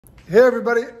Hey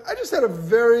everybody, I just had a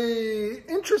very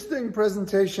interesting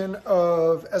presentation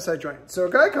of SI joint. So a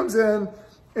guy comes in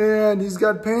and he's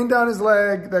got pain down his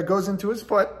leg that goes into his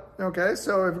foot. Okay,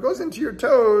 so if it goes into your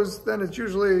toes, then it's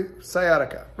usually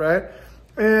sciatica, right?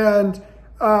 And,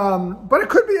 but it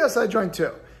could be SI joint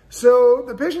too. So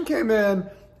the patient came in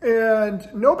and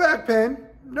no back pain,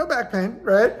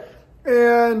 right?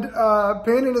 And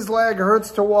pain in his leg,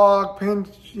 hurts to walk, pain,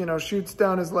 shoots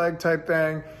down his leg type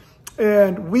thing,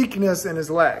 and weakness in his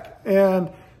leg.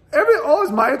 And all his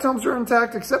myotomes are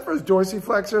intact except for his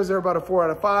dorsiflexors. They're about a 4 out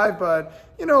of 5,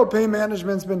 but pain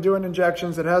management's been doing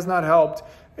injections. It has not helped.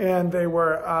 And they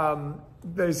were,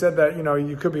 they said that,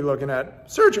 you could be looking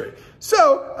at surgery.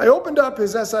 So I opened up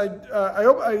his SI,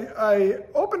 I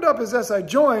opened up his SI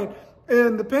joint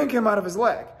and the pain came out of his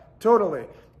leg, totally.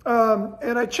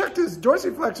 And I checked his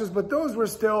dorsiflexors, but those were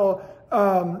still,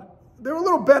 they were a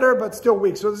little better, but still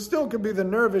weak. So there still could be the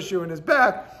nerve issue in his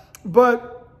back,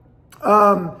 but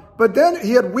then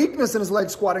he had weakness in his leg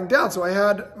squatting down. So I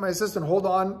had my assistant hold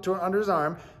on to under his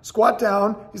arm, squat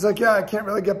down. He's like, yeah, I can't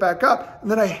really get back up. And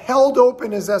then I held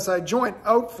open his SI joint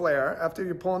out flare after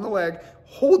you're pulling the leg,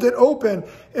 hold it open.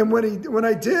 And when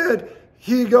I did,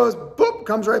 he goes, boop,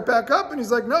 comes right back up. And he's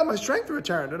like, no, my strength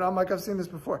returned. And I'm like, I've seen this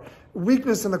before.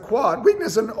 Weakness in the quad,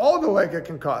 weakness in all the leg it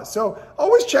can cause. So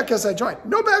always check SI joint.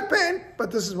 No back pain, but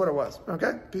this is what it was.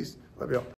 Okay, peace. Love you all.